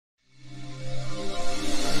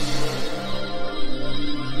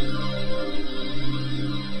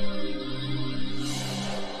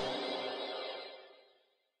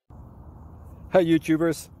Hey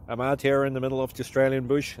YouTubers, I'm out here in the middle of the Australian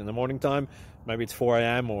bush in the morning time. Maybe it's 4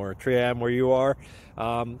 a.m. or 3 a.m. where you are.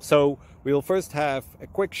 So we'll first have a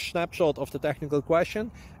quick snapshot of the technical question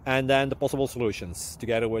and then the possible solutions,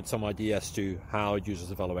 together with some ideas to how users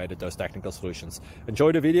evaluated those technical solutions.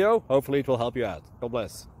 Enjoy the video, hopefully it will help you out. God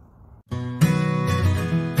bless.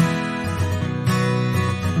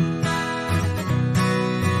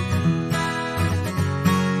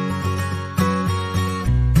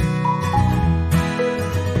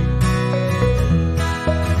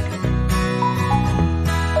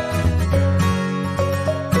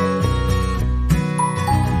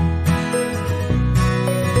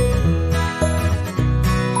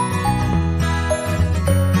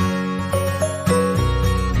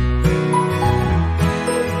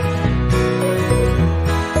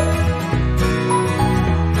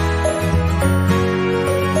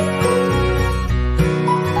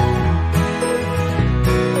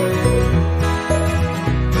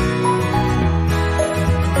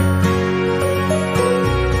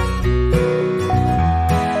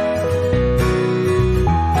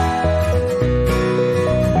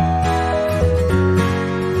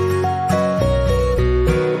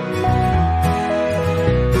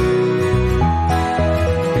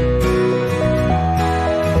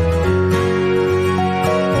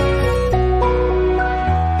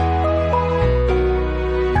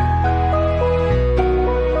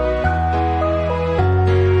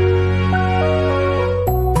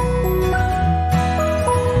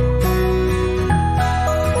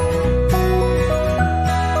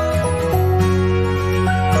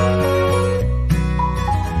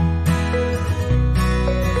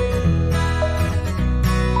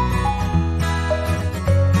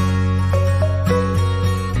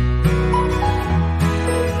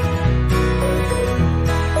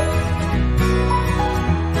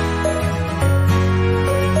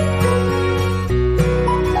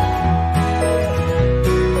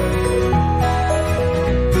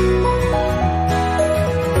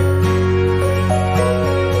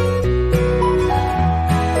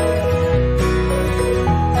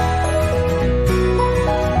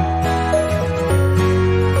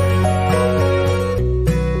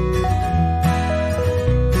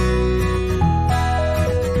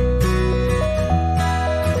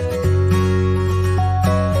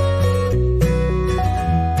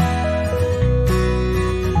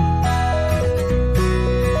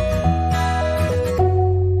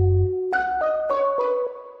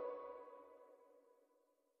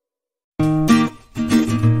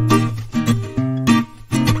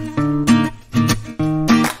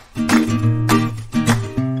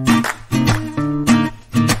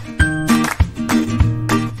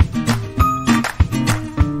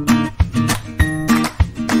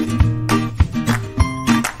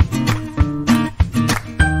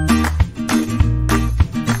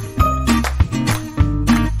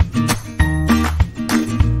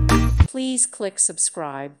 Please click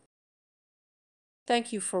subscribe.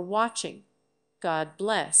 Thank you for watching. God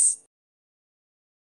bless.